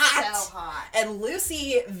hot. So hot. And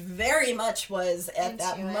Lucy very much was at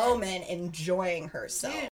that moment enjoying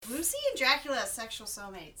herself. Dude, Lucy and Dracula are sexual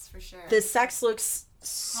soulmates, for sure. The sex looks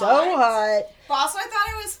so hot. But also, I thought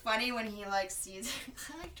it was funny when he, like, sees her.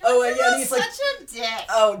 Like, and he's such like, a dick.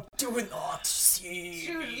 Oh, do not see.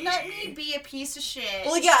 Dude, let me be a piece of shit.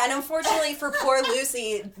 Well, yeah, and unfortunately for poor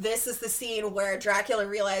Lucy, this is the scene where Dracula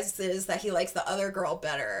realizes that he likes the other girl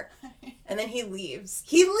better. And then he leaves.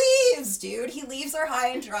 He leaves, dude. He leaves her high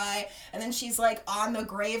and dry. And then she's, like, on the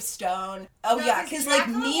gravestone. Oh, no, yeah, because, like,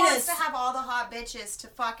 Mina's... wants to have all the hot bitches to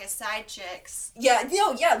fuck as side chicks. Yeah,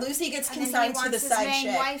 Lucy gets consigned to the side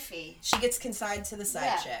chick. Wifey. She gets consigned to the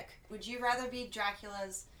side chick. Would you rather be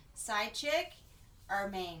Dracula's side chick or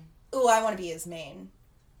main? Ooh, I want to be his main.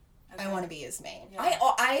 Okay. I want to be his main. Yeah.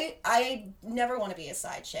 I never want to be a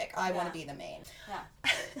side chick. I want to be the main. Yeah.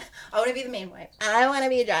 I want to be the main wife. I want to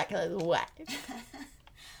be Dracula's wife.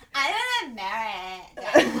 I want to marry.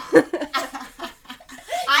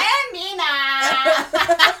 I am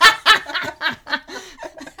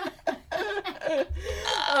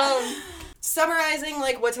Mina. Summarizing,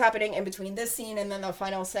 like, what's happening in between this scene and then the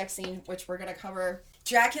final sex scene, which we're gonna cover.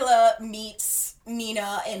 Dracula meets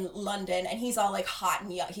Mina in London, and he's all, like, hot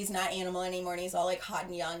and young. He's not animal anymore, and he's all, like, hot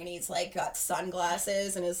and young, and he's, like, got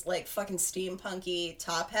sunglasses and his, like, fucking steampunky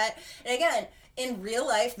top hat. And again, in real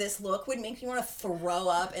life, this look would make me want to throw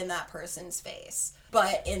up in that person's face.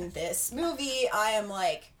 But in this movie, I am,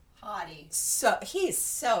 like... Hottie. So, he's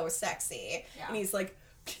so sexy. Yeah. And he's like,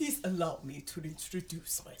 please allow me to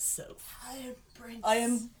introduce myself. I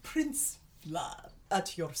am Prince Vlad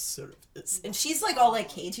at your service. And she's like all like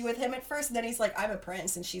cagey with him at first, and then he's like, I'm a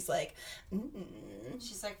prince, and she's like,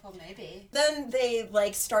 She's like, well, maybe. Then they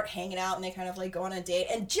like start hanging out, and they kind of like go on a date,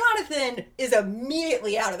 and Jonathan is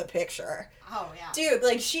immediately out of the picture. Oh yeah, dude,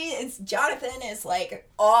 like Jonathan is like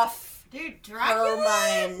off. Dude, Dracula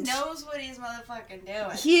mind. knows what he's motherfucking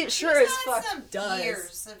doing. He sure as fuck some does.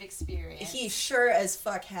 Years of experience. He sure as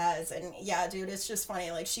fuck has, and yeah, dude, it's just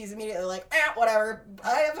funny. Like she's immediately like, whatever.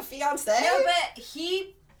 I have a fiance. No, but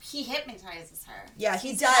he hypnotizes her. Yeah,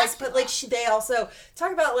 he does. But like, they also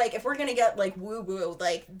talk about like if we're gonna get like woo woo,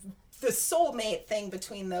 like the soulmate thing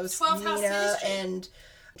between those Mina and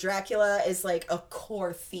Dracula is like a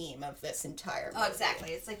core theme of this entire movie. Oh,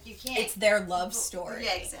 exactly. It's like you can't... It's their love story.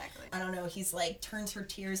 Yeah, exactly. I don't know. He's like turns her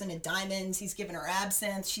tears into diamonds. He's giving her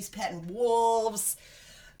absinthe. She's petting wolves.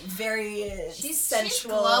 Very she's sensual. She's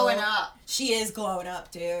glowing up. She is glowing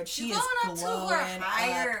up, dude. She is glowing to her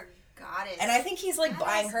higher goddess. And I think he's like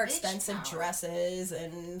buying her expensive dresses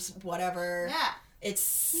and whatever. Yeah.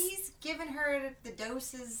 He's given her the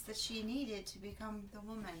doses that she needed to become the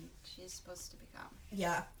woman she's supposed to become.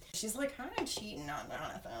 Yeah. She's like kind of cheating on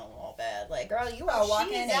Jonathan a little bit. Like, girl, you are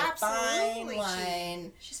walking a fine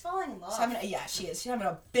line. She's falling in love. She is. She's having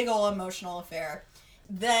a big old emotional affair.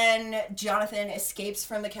 then Jonathan escapes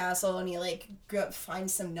from the castle and he, like,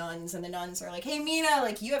 finds some nuns, and the nuns are like, hey, Mina,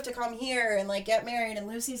 like, you have to come here and, like, get married. And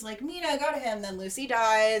Lucy's like, Mina, go to him. Then Lucy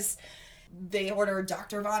dies. They order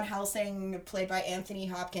Dr. Von Helsing, played by Anthony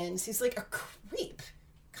Hopkins, who's, like, a creep,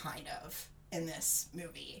 kind of, in this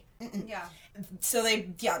movie. Yeah. So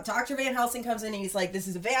Dr. Van Helsing comes in and he's like, this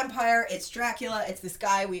is a vampire, it's Dracula, it's this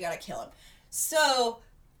guy, we gotta kill him. So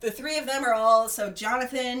the three of them so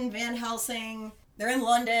Jonathan, Van Helsing, they're in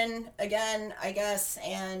London again, I guess,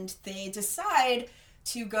 and they decide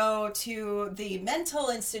to go to the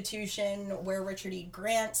mental institution where Richard E.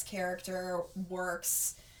 Grant's character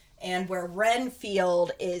works and where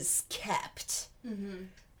Renfield is kept. Mm-hmm.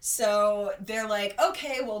 So they're like,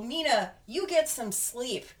 okay, well, Mina, you get some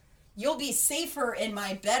sleep. You'll be safer in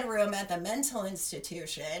my bedroom at the mental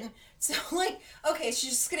institution. So, like, okay,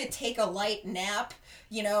 she's just going to take a light nap,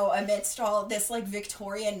 you know, amidst all this, like,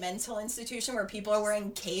 Victorian mental institution where people are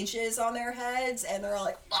wearing cages on their heads, and they're all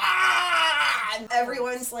like, ah! And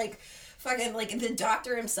everyone's, like, fucking, like, the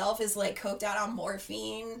doctor himself is, like, coked out on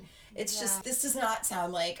morphine. It's just, this does not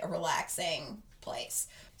sound like a relaxing place.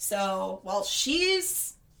 So, while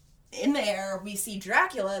she's in there, we see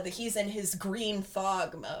Dracula, that he's in his green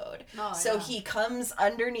fog mode. Oh, so he comes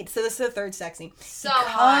underneath. So this is the third sex scene. So he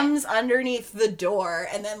comes underneath the door,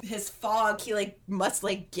 and then his fog, he, like, must,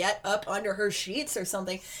 like, get up under her sheets or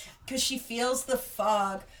something, because she feels the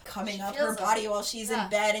fog coming up her body while she's in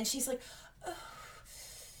bed, and she's like, oh,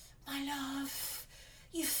 my love,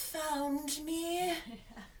 you found me.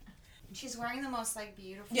 She's wearing the most, like,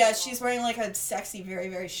 beautiful... Yeah, she's wearing, like, a sexy, very,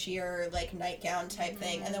 very sheer, like, nightgown type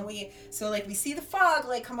thing. And then we see the fog,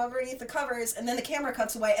 like, come underneath the covers, and then the camera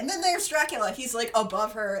cuts away, and then there's Dracula. He's, like,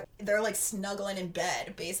 above her. They're, like, snuggling in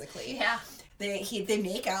bed, basically. Yeah. They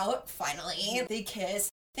make out, finally. They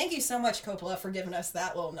kiss. Thank you so much, Coppola, for giving us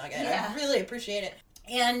that little nugget. Yeah. I really appreciate it.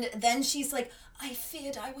 And then she's like, I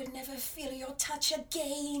feared I would never feel your touch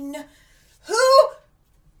again. Who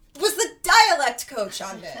was the dialect coach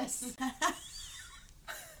on this?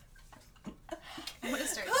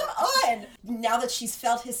 Come on! Now that she's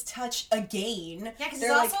felt his touch again. Yeah, because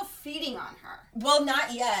he's also feeding on her. Well,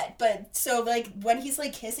 not yet, but so, like, when he's,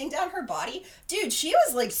 like, kissing down her body, dude, she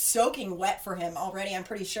was, like, soaking wet for him already, I'm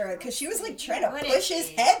pretty sure, because she was, like, trying to push his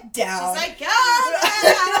head down. She's like, go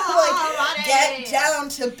like, get down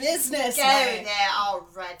to business. Go there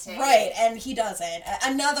already. Right, and he doesn't.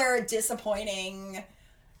 Another disappointing...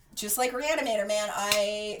 Just like Re-Animator, man,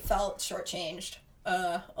 I felt shortchanged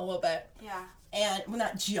a little bit. Yeah. And, well,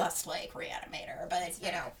 not just like Re-Animator, but,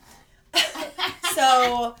 you know.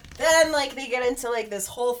 So, then, like, they get into, like, this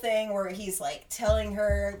whole thing where he's, like, telling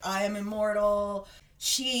her, I am immortal.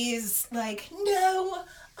 She's like, no,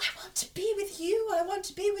 I want to be with you. I want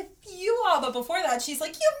to be with you all. But before that, she's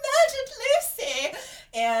like, you murdered Lucy.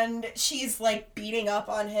 And she's, like, beating up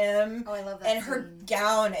on him. Oh, I love that And her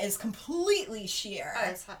gown is completely sheer. Oh,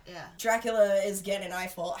 it's hot, yeah. Dracula is getting an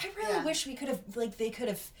eyeful. I really wish we could have, like, they could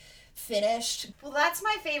have finished. Well, that's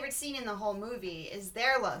my favorite scene in the whole movie, is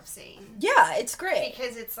their love scene. Yeah, it's great.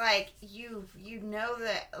 Because it's, like, you know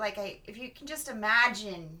that, like, if you can just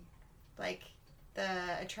imagine, like,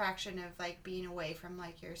 the attraction of, like, being away from,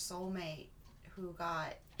 like, your soulmate who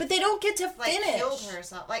got... But they don't get to like, finish. Killed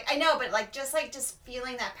herself. Like, I know, but, like, just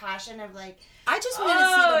feeling that passion of, like... I just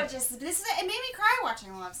wanted to see them... it made me cry watching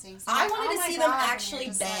a love scenes. I wanted to see them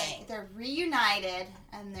actually bang. Like, they're reunited,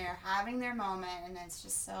 and they're having their moment, and it's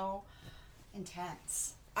just so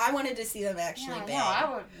intense. I wanted to see them actually bang. No,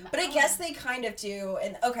 I would. But I guess they kind of do.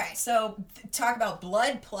 And okay, so talk about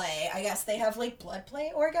blood play. I guess they have, like, blood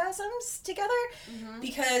play orgasms together. Mm-hmm.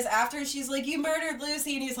 Because after she's like, you murdered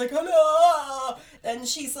Lucy, and he's like, oh no. Then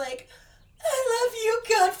she's like, I love you,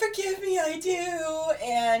 God forgive me, I do.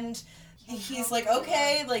 And he's like,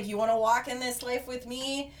 okay, like, you want to walk in this life with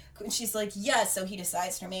me? And she's like, yes. So he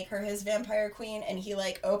decides to make her his vampire queen, and he,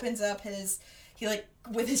 like, opens up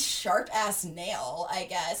with his sharp-ass nail, I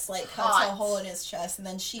guess, like, cuts a hole in his chest, and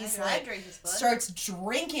then she's, like, starts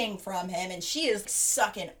drinking from him, and she is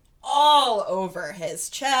sucking all over his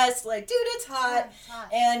chest, like, dude, it's hot. Yeah, it's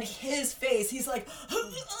hot. And his face, he's like,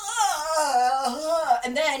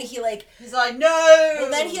 and then he's like, no!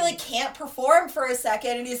 And then he, like, can't perform for a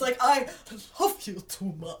second, and he's like, I love you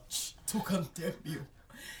too much to condemn you.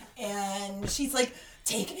 And she's like,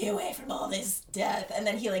 take me away from all this death. And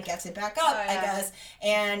then he, like, gets it back up, I guess.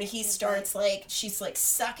 And he starts, like, she's, like,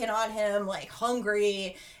 sucking on him, like,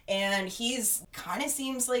 hungry. And he's kind of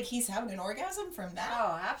seems like he's having an orgasm from that.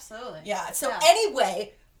 Oh, absolutely. Yeah. So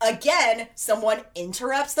anyway, again, someone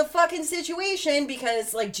interrupts the fucking situation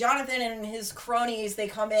because, like, Jonathan and his cronies, they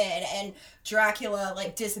come in and Dracula,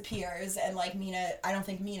 like, disappears and, like, I don't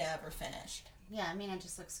think Mina ever finished. Yeah, Mina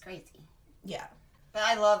just looks crazy. Yeah. But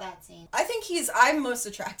I love that scene. I think I'm most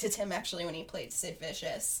attracted to him, actually, when he played Sid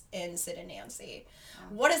Vicious in Sid and Nancy.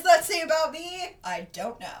 Oh. What does that say about me? I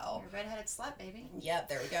don't know. You're a redheaded slut, baby. Yep,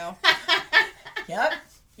 there we go.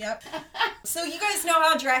 Yep. So you guys know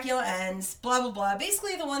how Dracula ends, blah, blah, blah.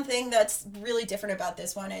 Basically, the one thing that's really different about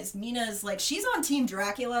this one is Mina's, like, she's on Team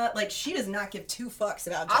Dracula. Like, she does not give two fucks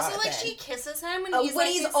about Jonathan. Also, like, she kisses him when he's, when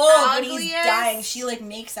like, he's his old, ugliest. when he's dying. She, like,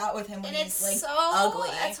 makes out with him when he's, like, ugly.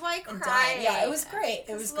 That's why I cried. Yeah, it was great.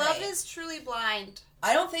 It was great. Love is truly blind.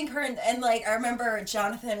 I don't think her, and, like, I remember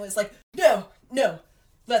Jonathan was like, no,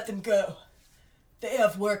 let them go. They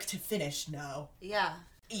have work to finish now. Yeah.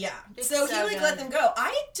 Yeah. So he, like, let them go.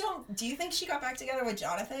 Do you think she got back together with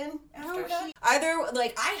Jonathan after that? Either,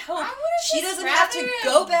 like, I hope she doesn't have to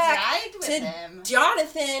go back to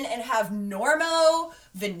Jonathan and have normo,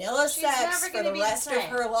 vanilla sex for the rest of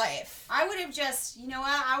her life. I would have just, you know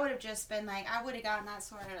what? I would have just been like, I would have gotten that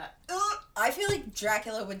sorted out. I feel like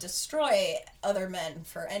Dracula would destroy other men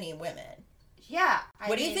for any women. Yeah.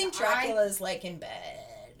 What do you think Dracula's like in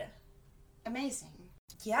bed? Amazing.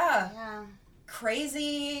 Yeah. Yeah.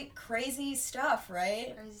 Crazy stuff,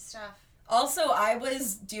 right? Crazy stuff. Also, I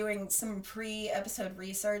was doing some pre-episode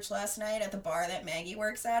research last night at the bar that Maggie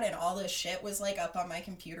works at, and all this shit was, like, up on my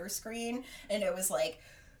computer screen, and it was, like,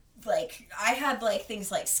 I had, like, things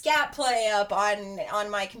like scat play up on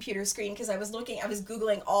my computer screen, because I was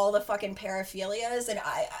Googling all the fucking paraphilias, and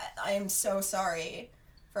I am so sorry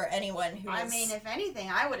for anyone who I mean, if anything,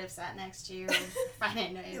 I would have sat next to you if I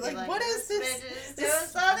didn't know you'd be like, what is this?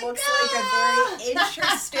 This looks like a very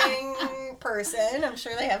interesting person. I'm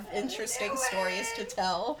sure they have interesting stories to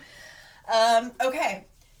tell. Okay,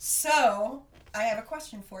 so I have a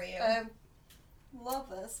question for you. Love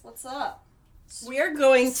this. What's up? We are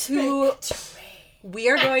going to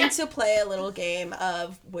play a little game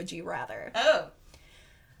of Would You Rather. Oh.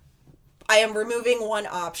 I am removing one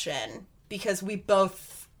option because we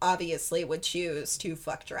both obviously would choose to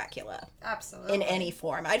fuck Dracula. Absolutely. In any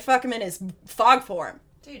form. I'd fuck him in his fog form.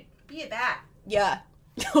 Dude, be a bat. Yeah.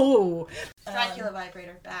 Oh. Dracula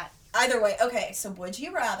vibrator, bat. Either way, okay, so would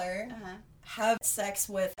you rather have sex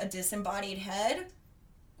with a disembodied head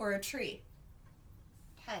or a tree?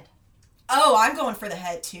 Head. Oh, I'm going for the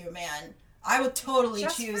head too, man. I would totally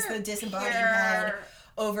choose the disembodied head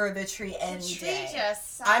over the tree any day.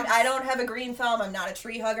 Just I don't have a green thumb. I'm not a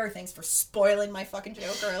tree hugger. Thanks for spoiling my fucking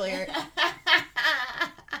joke earlier.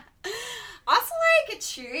 Also, like a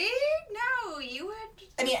tree? No, you would.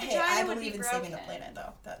 I mean, hey, I believe in saving the planet,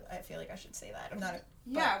 though. I feel like I should say that. I'm not.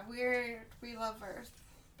 We love Earth,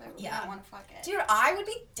 but we don't want to fuck it. Dude, I would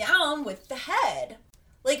be down with the head.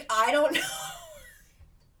 Like, I don't know.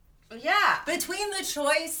 Yeah. Between the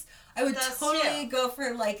choice, I would totally go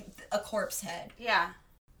for, like, a corpse head. Yeah.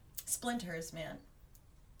 Splinters, man.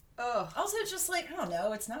 Oh. Also, just, like, I don't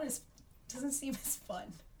know, doesn't seem as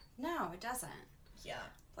fun. No, it doesn't. Yeah.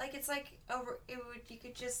 Like, it's like, you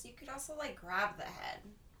could also, like, grab the head,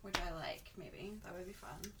 which I like, maybe. That would be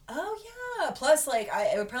fun. Oh, yeah. Plus, like,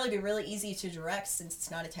 it would probably be really easy to direct since it's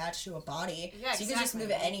not attached to a body. Yeah, so you could just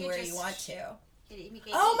move it anywhere you want to.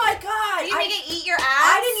 Oh my god! You make it eat your ass?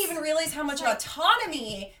 I didn't even realize how much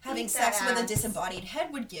autonomy having sex with a disembodied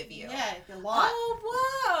head would give you. Yeah, a lot. Oh,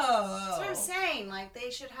 whoa! That's what I'm saying. Like,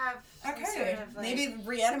 they should have some sort of, like... Maybe the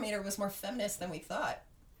RE-ANIMATOR was more feminist than we thought.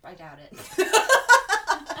 I doubt it.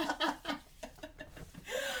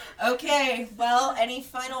 Okay, well, any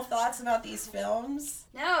final thoughts about these films?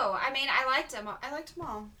 No, I mean, I liked them all.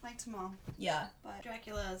 Yeah. But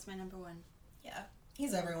Dracula is my number one. Yeah.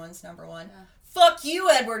 He's everyone's number one. Yeah. Fuck you,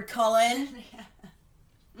 Edward Cullen!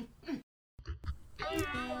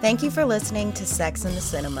 Thank you for listening to Sex in the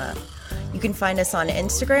Cinema. You can find us on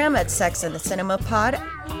Instagram at Sex in the Cinema Pod.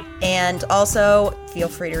 And also, feel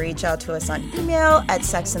free to reach out to us on email at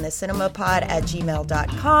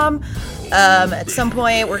sexinthecinemapod@gmail.com. At some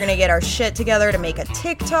point, we're going to get our shit together to make a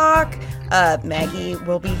TikTok. Maggie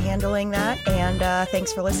will be handling that. And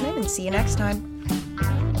thanks for listening, and see you next time.